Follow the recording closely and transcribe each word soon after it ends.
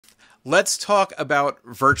Let's talk about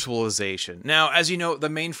virtualization. Now, as you know, the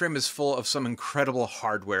mainframe is full of some incredible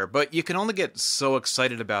hardware, but you can only get so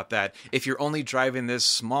excited about that if you're only driving this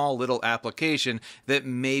small little application that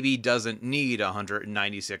maybe doesn't need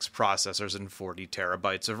 196 processors and 40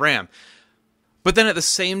 terabytes of RAM. But then at the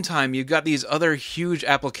same time, you've got these other huge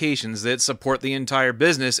applications that support the entire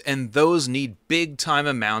business, and those need big time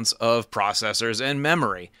amounts of processors and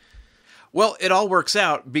memory. Well, it all works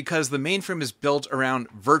out because the mainframe is built around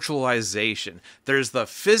virtualization. There's the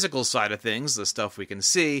physical side of things, the stuff we can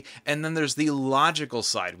see, and then there's the logical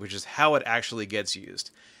side, which is how it actually gets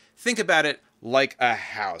used. Think about it like a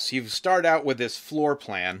house. You start out with this floor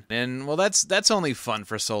plan, and well, that's only fun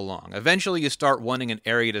for so long. Eventually, you start wanting an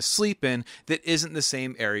area to sleep in that isn't the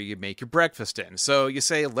same area you make your breakfast in. So you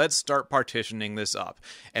say, let's start partitioning this up,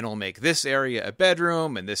 and we'll make this area a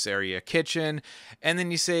bedroom and this area a kitchen. And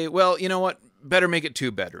then you say, well, you know what? Better make it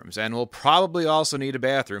 2 bedrooms, and we'll probably also need a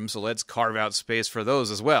bathroom, so let's carve out space for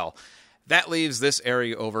those as well. That leaves this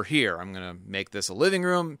area over here. I'm going to make this a living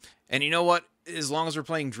room, and you know what? As long as we're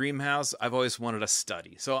playing Dreamhouse, I've always wanted a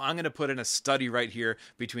study. So I'm going to put in a study right here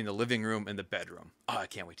between the living room and the bedroom. Oh, I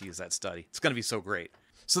can't wait to use that study. It's going to be so great.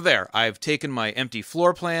 So there, I've taken my empty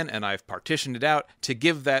floor plan and I've partitioned it out to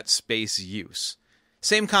give that space use.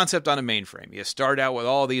 Same concept on a mainframe. You start out with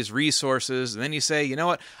all these resources, and then you say, you know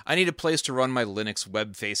what, I need a place to run my Linux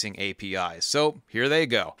web-facing APIs. So here they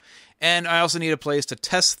go. And I also need a place to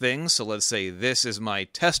test things. So let's say this is my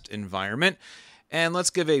test environment. And let's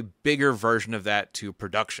give a bigger version of that to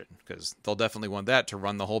production, because they'll definitely want that to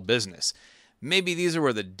run the whole business. Maybe these are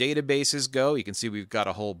where the databases go. You can see we've got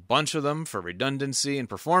a whole bunch of them for redundancy and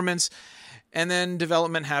performance. And then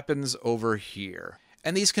development happens over here.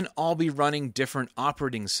 And these can all be running different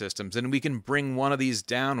operating systems, and we can bring one of these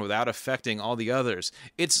down without affecting all the others.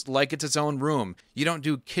 It's like it's its own room. You don't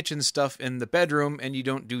do kitchen stuff in the bedroom, and you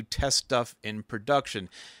don't do test stuff in production.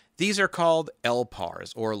 These are called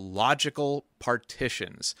LPARs, or Logical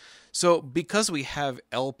Partitions. So because we have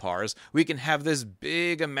LPARs, we can have this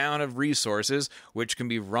big amount of resources, which can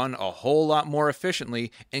be run a whole lot more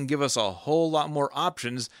efficiently and give us a whole lot more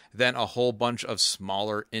options than a whole bunch of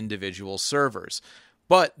smaller individual servers.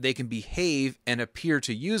 But they can behave and appear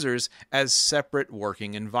to users as separate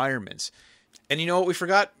working environments. And you know what we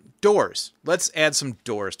forgot? Doors. Let's add some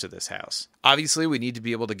doors to this house. Obviously, we need to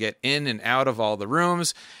be able to get in and out of all the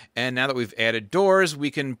rooms. And now that we've added doors,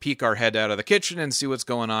 we can peek our head out of the kitchen and see what's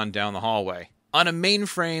going on down the hallway. On a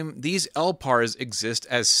mainframe, these LPARs exist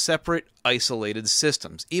as separate, isolated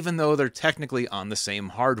systems, even though they're technically on the same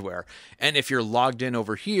hardware. And if you're logged in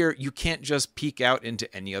over here, you can't just peek out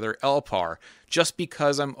into any other LPAR. Just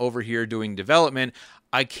because I'm over here doing development,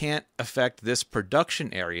 I can't affect this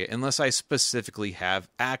production area unless I specifically have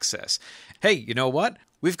access. Hey, you know what?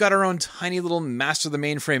 We've got our own tiny little master of the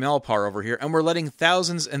mainframe LPAR over here, and we're letting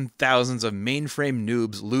thousands and thousands of mainframe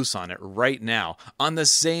noobs loose on it right now, on the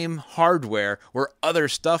same hardware where other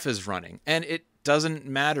stuff is running. And it doesn't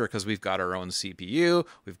matter because we've got our own CPU,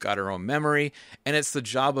 we've got our own memory, and it's the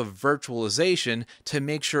job of virtualization to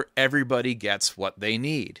make sure everybody gets what they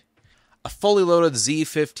need. A fully loaded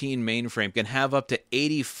Z15 mainframe can have up to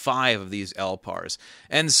 85 of these LPARs,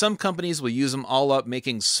 and some companies will use them all up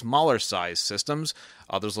making smaller size systems.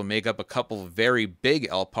 Others will make up a couple of very big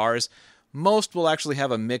LPARs. Most will actually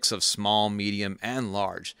have a mix of small, medium, and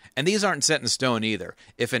large. And these aren't set in stone either.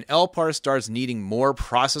 If an LPAR starts needing more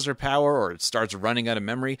processor power or it starts running out of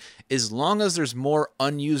memory, as long as there's more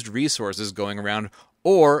unused resources going around,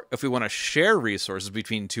 or if we want to share resources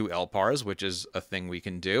between 2 LPARs, which is a thing we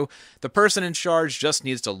can do, the person in charge just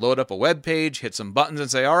needs to load up a web page, hit some buttons, and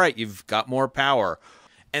say, all right, you've got more power.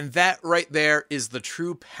 And that right there is the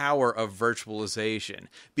true power of virtualization,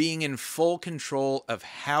 being in full control of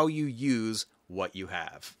how you use what you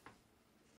have.